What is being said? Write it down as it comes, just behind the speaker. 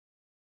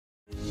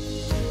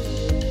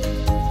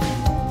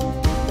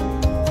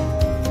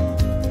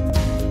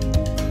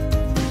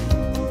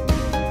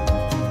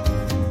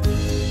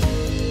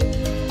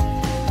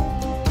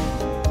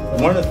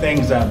One of the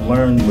things I've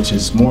learned, which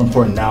is more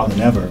important now than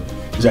ever,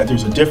 is that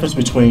there's a difference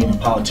between a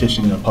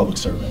politician and a public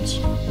servant.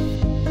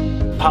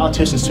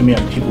 Politicians to me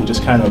are people who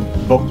just kind of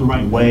vote the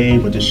right way,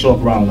 but just show up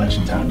around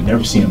election time. You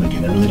never see them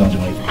again. They really don't do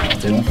anything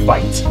else. They don't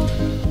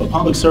fight. But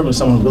public servant is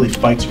someone who really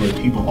fights for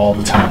the people all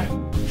the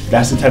time.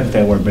 That's the type of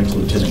thing where it brings the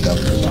Lieutenant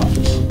Governor's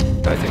office.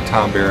 I think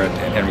Tom Barrett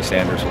and Henry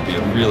Sanders will be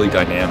a really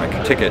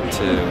dynamic ticket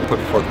to put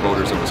before the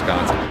voters of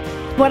Wisconsin.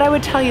 What I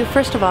would tell you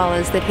first of all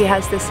is that he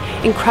has this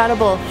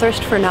incredible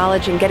thirst for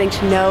knowledge and getting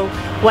to know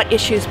what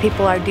issues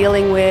people are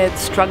dealing with,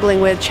 struggling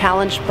with,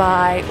 challenged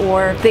by,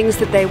 or things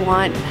that they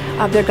want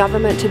their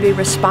government to be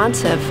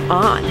responsive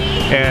on.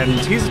 And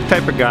he's the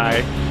type of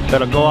guy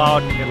that'll go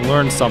out and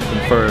learn something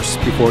first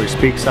before he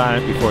speaks on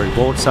it, before he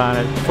votes on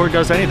it, before he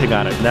does anything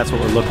on it. And that's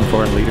what we're looking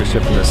for in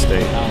leadership in this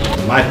state.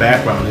 My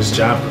background is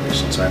job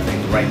creation, so I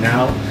think right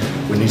now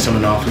we need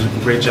someone in office who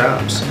can create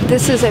jobs.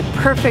 This is a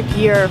perfect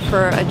year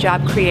for a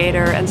job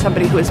creator and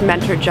somebody who has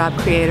mentored job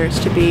creators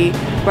to be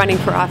running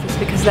for office,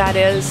 because that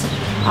is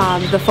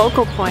the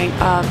focal point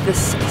of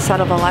this set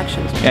of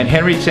elections. And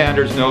Henry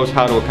Sanders knows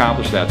how to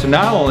accomplish that. So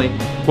not only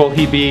will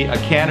he be a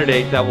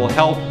candidate that will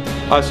help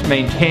us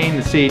maintain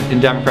the seat in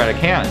Democratic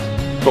hands,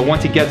 but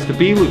once he gets to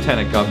be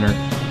Lieutenant Governor,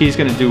 he's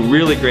going to do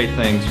really great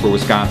things for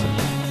Wisconsin.